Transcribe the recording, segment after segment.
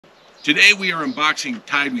Today we are unboxing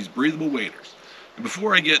TideWe's breathable waders. And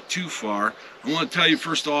before I get too far, I want to tell you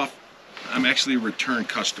first off, I'm actually a return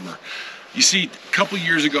customer. You see, a couple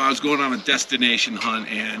years ago I was going on a destination hunt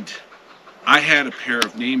and I had a pair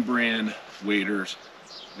of name brand waders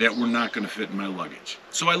that were not going to fit in my luggage.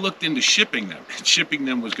 So I looked into shipping them, and shipping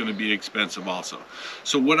them was going to be expensive also.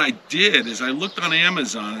 So what I did is I looked on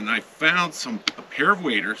Amazon and I found a pair of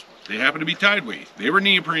waders. They happened to be TideWe's. They were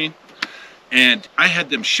neoprene, and I had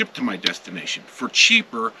them shipped to my destination for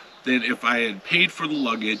cheaper than if I had paid for the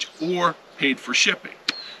luggage or paid for shipping.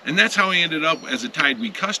 And that's how I ended up as a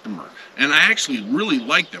TideWe customer. And I actually really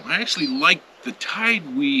like them. I actually like the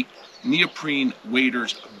TideWe neoprene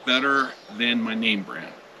waders better than my name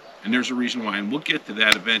brand. And there's a reason why, and we'll get to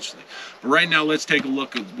that eventually. But right now, let's take a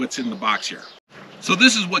look at what's in the box here. So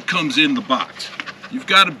this is what comes in the box. You've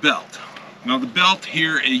got a belt. Now the belt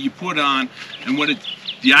here you put on, and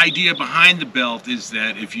the idea behind the belt is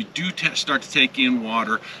that if you do start to take in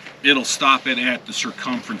water, it'll stop it at the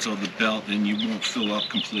circumference of the belt and you won't fill up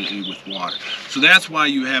completely with water. So that's why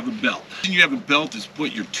you have a belt. And you have a belt is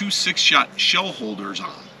put your two 6-shot shell holders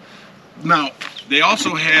on. Now, they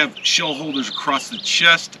also have shell holders across the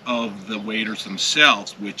chest of the waders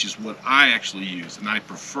themselves, which is what I actually use and I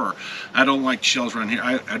prefer. I don't like shells around here.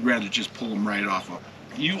 I'd rather just pull them right off of.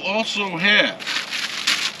 You also have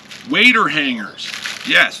wader hangers.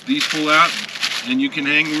 Yes, these pull out and you can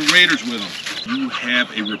hang your waders with them. You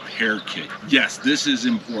have a repair kit. Yes, this is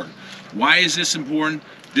important. Why is this important?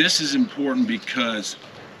 This is important because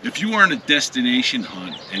if you are in a destination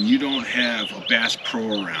hunt and you don't have a Bass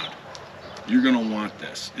Pro around, you're going to want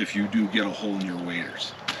this if you do get a hole in your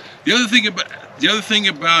waders. The other thing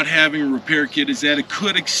about having a repair kit is that it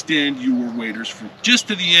could extend your waders for just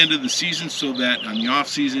to the end of the season, so that on the off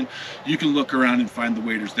season you can look around and find the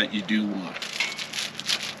waders that you do want.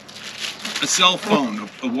 A cell phone,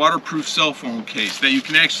 a waterproof cell phone case that you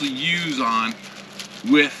can actually use on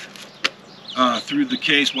through the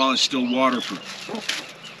case while it's still waterproof. All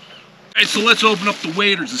right, so let's open up the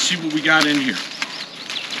waders and see what we got in here.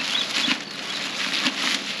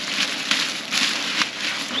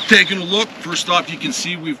 Taking a look, first off you can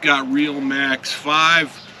see we've got Real Max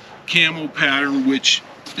 5 camo pattern, which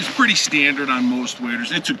is pretty standard on most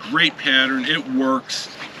waders. It's a great pattern, it works.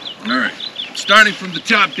 Alright, starting from the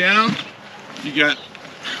top down, you got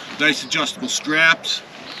nice adjustable straps,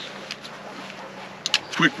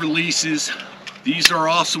 quick releases. These are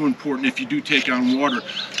also important if you do take on water,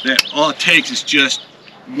 that all it takes is just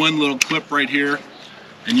one little clip right here,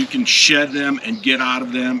 and you can shed them and get out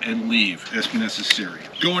of them and leave as necessary.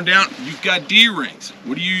 Going down, you've got D-rings.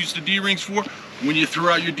 What do you use the D-rings for? When you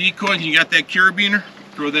throw out your decoy and you got that carabiner,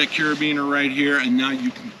 throw that carabiner right here, and now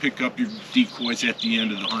you can pick up your decoys at the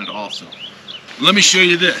end of the hunt also. Let me show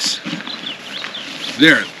you this.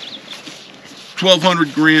 There,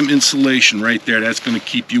 1,200 gram insulation right there. That's going to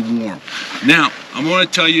keep you warm. Now, I want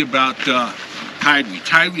to tell you about TideWe.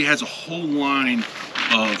 TideWe has a whole line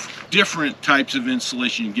of different types of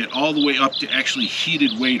insulation. You get all the way up to actually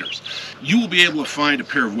heated waders. You will be able to find a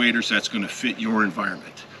pair of waders that's going to fit your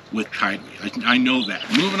environment with TideWe. I know that.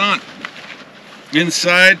 Moving on.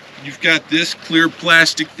 Inside, you've got this clear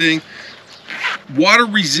plastic thing. Water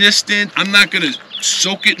resistant. I'm not going to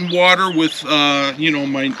soak it in water with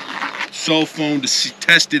my cell phone to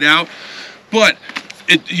test it out, but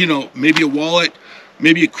maybe a wallet,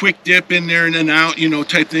 maybe a quick dip in there and then out,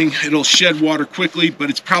 type thing. It'll shed water quickly,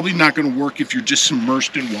 but it's probably not going to work if you're just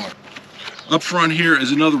submerged in water. Up front here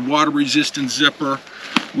is another water-resistant zipper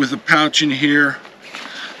with a pouch in here.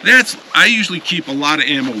 I usually keep a lot of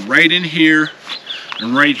ammo right in here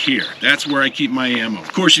and right here. That's where I keep my ammo.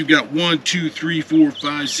 Of course, you've got 1, 2, 3, 4,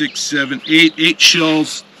 5, 6, 7, 8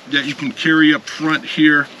 shells that you can carry up front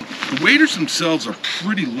here. The waders themselves are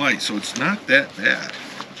pretty light, so it's not that bad.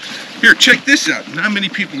 Here, check this out. Not many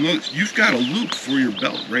people know this. You've got a loop for your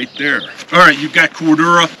belt right there. All right, you've got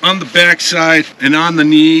cordura on the back side and on the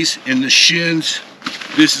knees and the shins.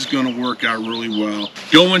 This is going to work out really well.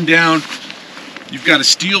 Going down, you've got a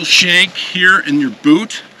steel shank here in your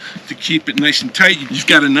boot to keep it nice and tight. You've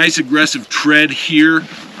got a nice aggressive tread here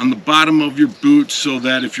on the bottom of your boot so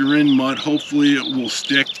that if you're in mud, hopefully it will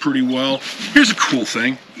stick pretty well. Here's a cool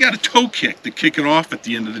thing. You got a toe kick to kick it off at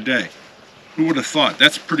the end of the day. Who would have thought?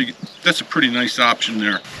 That's a pretty nice option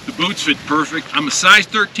there. The boots fit perfect. I'm a size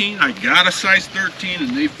 13. I got a size 13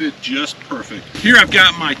 and they fit just perfect. Here I've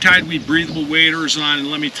got my TideWe breathable waders on,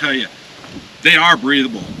 and let me tell you, they are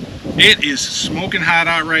breathable. It is smoking hot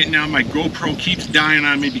out right now. My GoPro keeps dying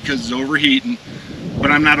on me because it's overheating,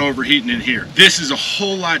 but I'm not overheating in here. This is a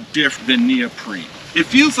whole lot different than neoprene. It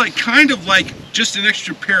feels like kind of like just an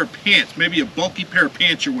extra pair of pants, maybe a bulky pair of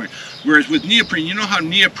pants you're wearing. Whereas with neoprene, you know how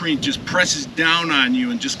neoprene just presses down on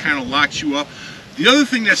you and just kind of locks you up. The other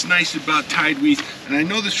thing that's nice about TideWe's, and I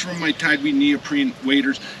know this from my TideWe's neoprene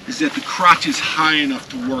waders, is that the crotch is high enough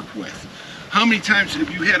to work with. How many times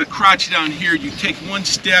have you had a crotch down here, you take one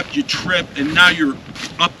step, you trip, and now you're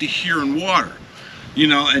up to here in water? You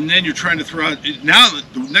know, and then you're trying to throw out, now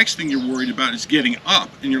the next thing you're worried about is getting up,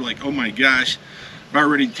 and you're like, oh my gosh, if I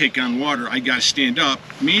already take on water, I gotta stand up.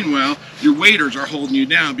 Meanwhile, your waders are holding you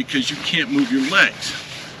down because you can't move your legs.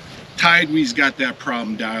 TideWe's got that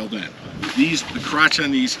problem dialed in. The crotch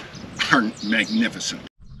on these are magnificent.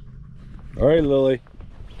 All right, Lily,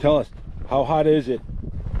 tell us, how hot is it?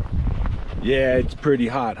 Yeah, it's pretty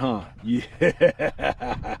hot, huh?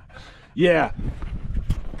 Yeah. Yeah.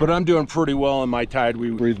 But I'm doing pretty well in my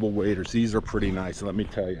TideWe's breathable waders. These are pretty nice, let me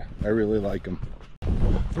tell you. I really like them.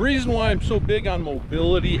 The reason why I'm so big on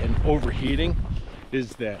mobility and overheating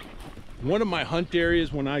is that one of my hunt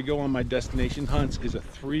areas when I go on my destination hunts is a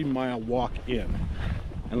 3-mile walk in.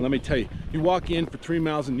 And let me tell you, you walk in for 3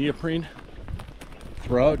 miles in neoprene,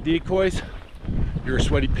 throw out decoys, you're a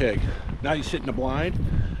sweaty pig. Now you sit in a blind,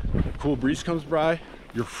 a cool breeze comes by,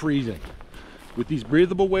 you're freezing. With these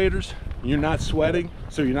breathable waders, you're not sweating,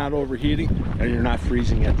 so you're not overheating, and you're not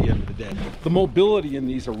freezing at the end of the day. The mobility in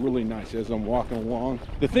these are really nice as I'm walking along.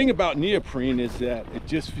 The thing about neoprene is that it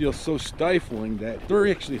just feels so stifling that they're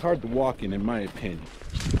actually hard to walk in my opinion.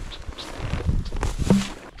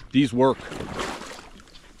 These work.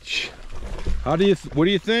 What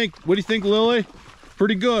do you think? What do you think, Lily?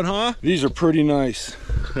 Pretty good, huh? These are pretty nice.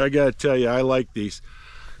 I gotta tell you, I like these.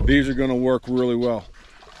 These are gonna work really well.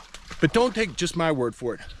 But don't take just my word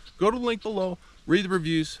for it. Go to the link below, read the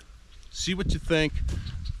reviews, see what you think.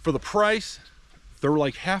 For the price, they're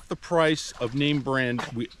like half the price of name brand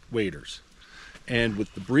waders. And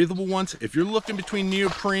with the breathable ones, if you're looking between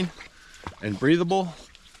neoprene and breathable,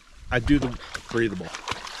 I do the breathable.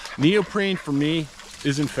 Neoprene for me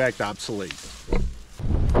is in fact obsolete.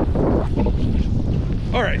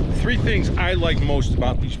 All right, 3 things I like most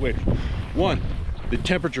about these waders. 1, the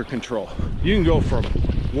temperature control. You can go from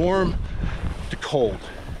warm to cold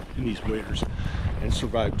in these waders and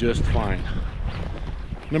survive just fine.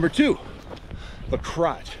 Number 2, the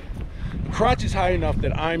crotch. The crotch is high enough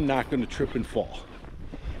that I'm not going to trip and fall.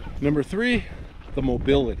 Number 3, the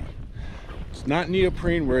mobility. It's not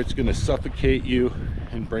neoprene where it's going to suffocate you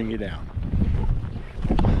and bring you down.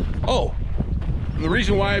 Oh, and the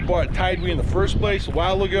reason why I bought TideWe's in the first place a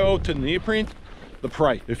while ago to the neoprene, the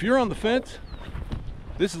price. If you're on the fence,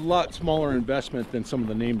 this is a lot smaller investment than some of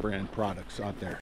the name brand products out there.